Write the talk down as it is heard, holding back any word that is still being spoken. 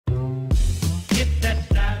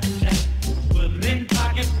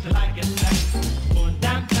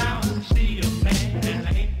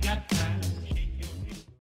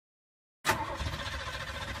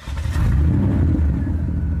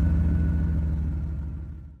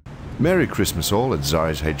Merry Christmas all, it's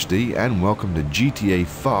ZariusHD and welcome to GTA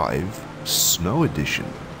 5 Snow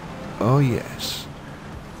Edition. Oh yes.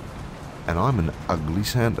 And I'm an ugly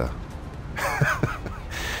Santa.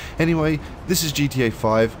 Anyway, this is GTA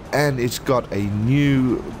 5 and it's got a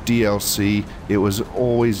new DLC. It was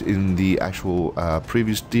always in the actual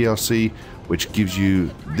previous DLC, which gives you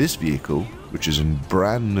this vehicle, which is a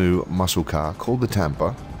brand new muscle car called the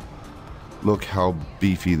Tampa. Look how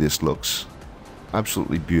beefy this looks.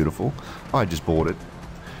 Absolutely beautiful. I just bought it.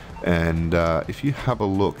 And if you have a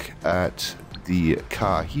look at the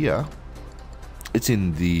car here, it's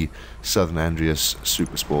in the Southern Andreas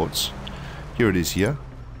Super Sports. Here it is here.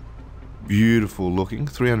 Beautiful looking,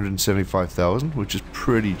 375,000, which is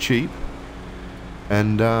pretty cheap.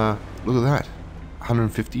 And look at that,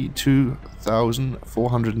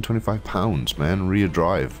 152,425 pounds, man, rear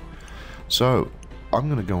drive. So I'm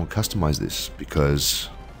gonna go and customize this because,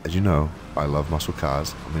 as you know, I love muscle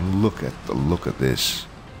cars. I mean, look at the look at this.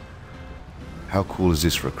 How cool is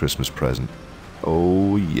this for a Christmas present?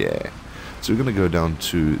 Oh yeah. So we're gonna go down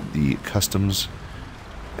to the customs,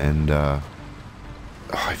 and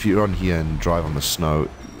if you're on here and drive on the snow,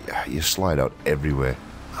 you slide out everywhere.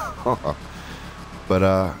 But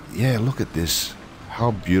yeah, look at this.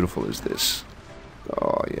 How beautiful is this?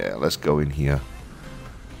 Oh yeah, let's go in here.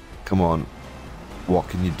 Come on. What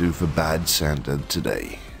can you do for bad Santa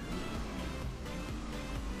today?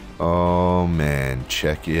 Oh man,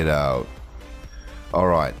 check it out.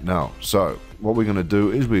 Alright, now, so what we're going to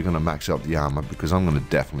do is we're going to max out the armor, because I'm going to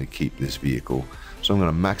definitely keep this vehicle. So I'm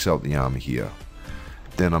going to max out the armor here.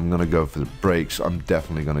 Then I'm going to go for the brakes. I'm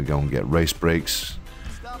definitely going to go and get race brakes.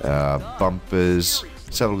 Bumpers.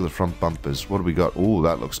 Let's have a look at the front bumpers. What do we got? Oh,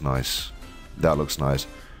 that looks nice. That looks nice.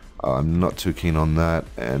 I'm not too keen on that.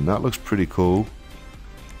 And that looks pretty cool.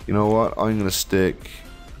 You know what? I'm going to stick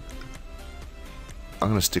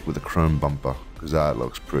with the chrome bumper, because that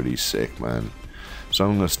looks pretty sick, man. So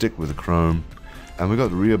I'm going to stick with the chrome. And we got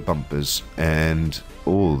the rear bumpers. And,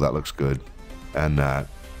 oh, that looks good. And that.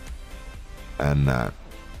 And that.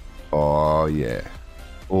 Oh yeah.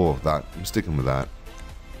 Oh, that. I'm sticking with that.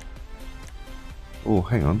 Oh,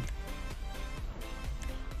 hang on.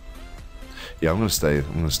 Yeah, I'm gonna stay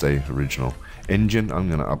original. Engine, I'm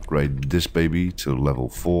gonna upgrade this baby to level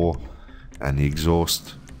 4. And the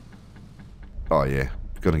exhaust. Oh yeah.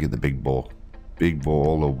 Gonna get the big bore. Big bore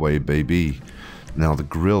all the way, baby. Now the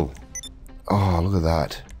grill. Oh, look at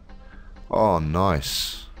that. Oh,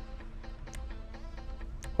 nice.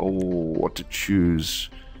 Oh, what to choose?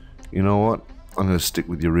 You know what? I'm going to stick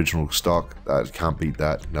with the original stock. I can't beat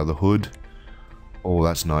that. Now the hood. Oh,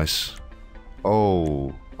 that's nice.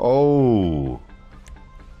 Oh. Oh.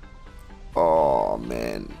 Oh,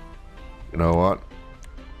 man. You know what?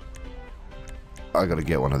 I got to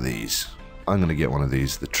get one of these. I'm going to get one of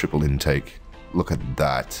these. The triple intake. Look at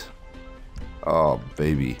that. Oh,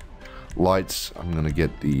 baby. Lights. I'm going to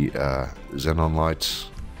get the xenon lights.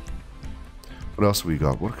 What else have we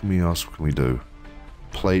got? What else can we do?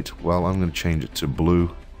 Plate. Well, I'm going to change it to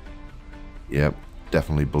blue. Yep,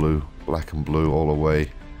 definitely blue. Black and blue all the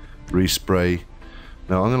way. Respray.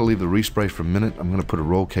 Now, I'm going to leave the respray for a minute. I'm going to put a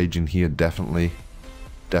roll cage in here, definitely.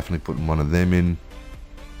 Definitely putting one of them in.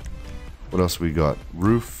 What else have we got?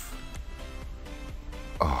 Roof.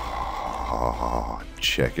 Oh,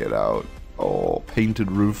 check it out. Oh,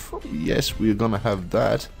 painted roof. Yes, we're going to have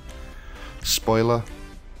that. Spoiler.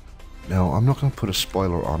 No, I'm not going to put a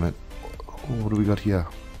spoiler on it. Oh, what do we got here?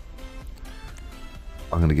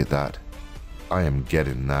 I'm going to get that. I am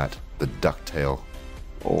getting that. The ducktail.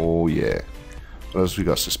 Oh, yeah. What else we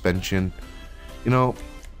got? Suspension. You know,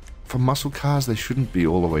 for muscle cars, they shouldn't be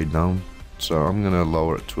all the way down. So I'm going to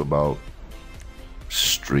lower it to about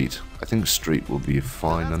street. I think street will be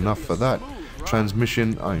fine enough for that.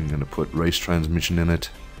 Transmission, I'm going to put race transmission in it.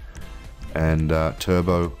 And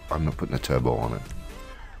turbo, I'm not putting a turbo on it.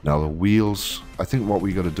 Now the wheels, I think what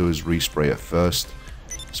we got to do is respray it first,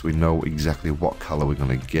 so we know exactly what color we're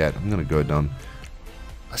going to get. I'm going to go down.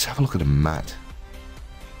 Let's have a look at the matte.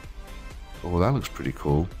 Oh, that looks pretty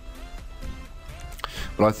cool.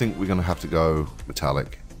 But I think we're going to have to go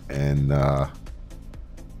metallic. And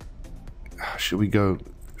should we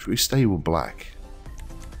stay with black?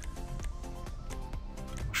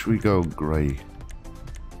 Should we go gray?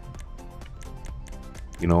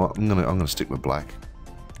 You know what? I'm gonna stick with black.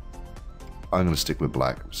 I'm going to stick with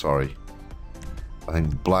black, I'm sorry. I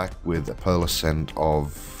think black with a pearlescent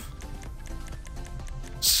of,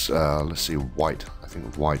 let's see, white. I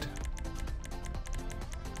think white.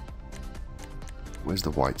 Where's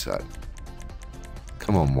the whites at?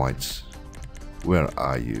 Come on, whites. Where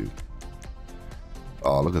are you?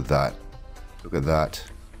 Oh, look at that. Look at that.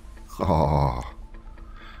 Oh,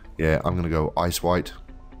 yeah, I'm going to go ice white.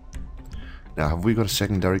 Now, have we got a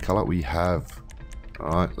secondary color? We have.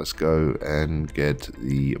 Alright, let's go and get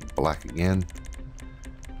the black again.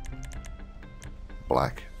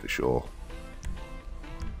 Black, for sure.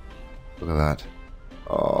 Look at that.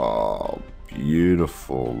 Oh,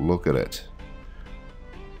 beautiful. Look at it.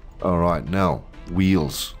 Alright, now,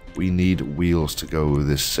 wheels. We need wheels to go with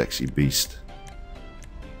this sexy beast.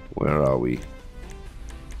 Where are we?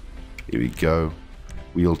 Here we go.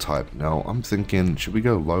 Wheel type. Now, I'm thinking, should we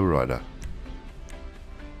go lowrider?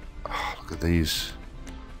 Oh, look at these.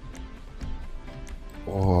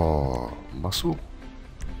 Oh, muscle.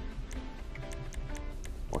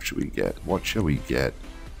 What should we get? What shall we get?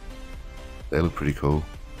 They look pretty cool.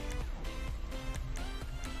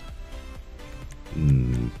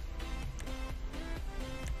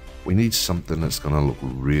 We need something that's going to look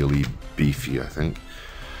really beefy, I think.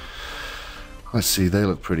 Let's see, they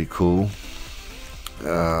look pretty cool.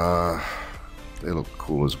 They look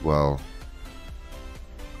cool as well.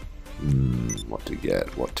 What to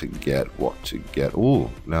get, what to get, what to get. Oh,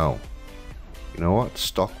 no. You know what?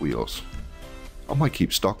 Stock wheels. I might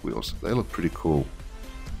keep stock wheels. They look pretty cool.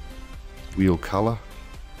 Wheel color.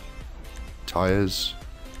 Tires.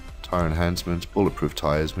 Tire enhancements. Bulletproof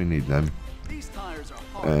tires. We need them. These tires are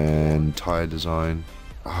hard. And tire design.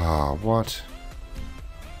 Ah, what?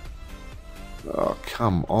 Oh,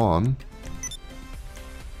 come on.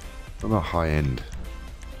 What about high end?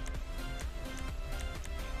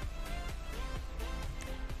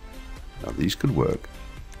 Now these could work.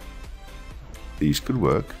 These could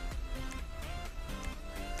work.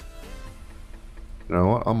 You know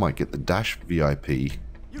what? I might get the Dash VIP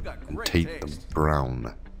and take the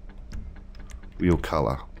brown. Wheel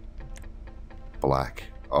color. Black.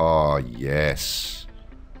 Oh, yes.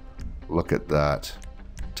 Look at that.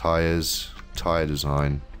 Tires. Tire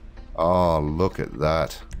design. Oh, look at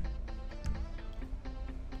that.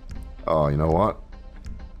 Oh, you know what?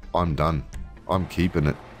 I'm done. I'm keeping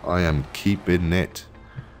it. I am keeping it.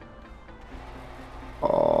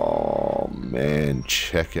 Oh, man.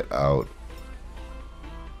 Check it out.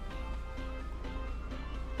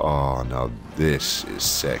 Oh, now this is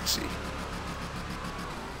sexy.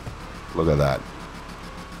 Look at that.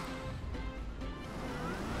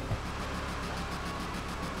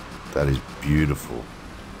 That is beautiful.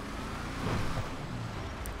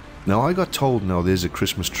 Now, I got told now there's a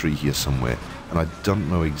Christmas tree here somewhere, and I don't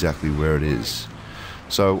know exactly where it is.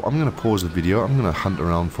 So I'm going to pause the video, I'm going to hunt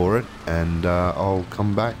around for it, and I'll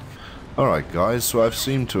come back. Alright guys, so I've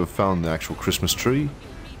seemed to have found the actual Christmas tree.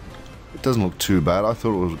 It doesn't look too bad. I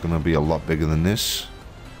thought it was going to be a lot bigger than this.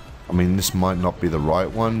 I mean, this might not be the right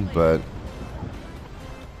one, but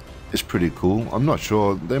it's pretty cool. I'm not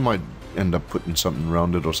sure. They might end up putting something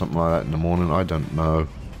around it or something like that in the morning. I don't know.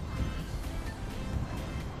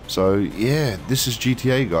 So, yeah, this is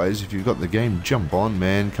GTA, guys. If you've got the game, jump on,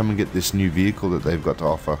 man. Come and get this new vehicle that they've got to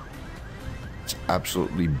offer. It's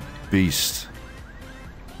absolutely beast.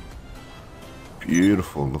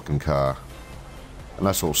 Beautiful looking car. And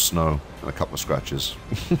that's all snow and a couple of scratches.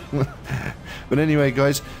 But anyway,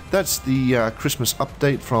 guys, that's the Christmas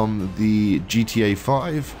update from the GTA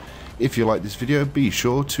 5. If you like this video, be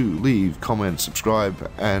sure to leave, comment,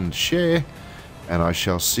 subscribe, and share. And I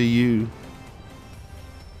shall see you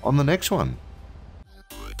on the next one.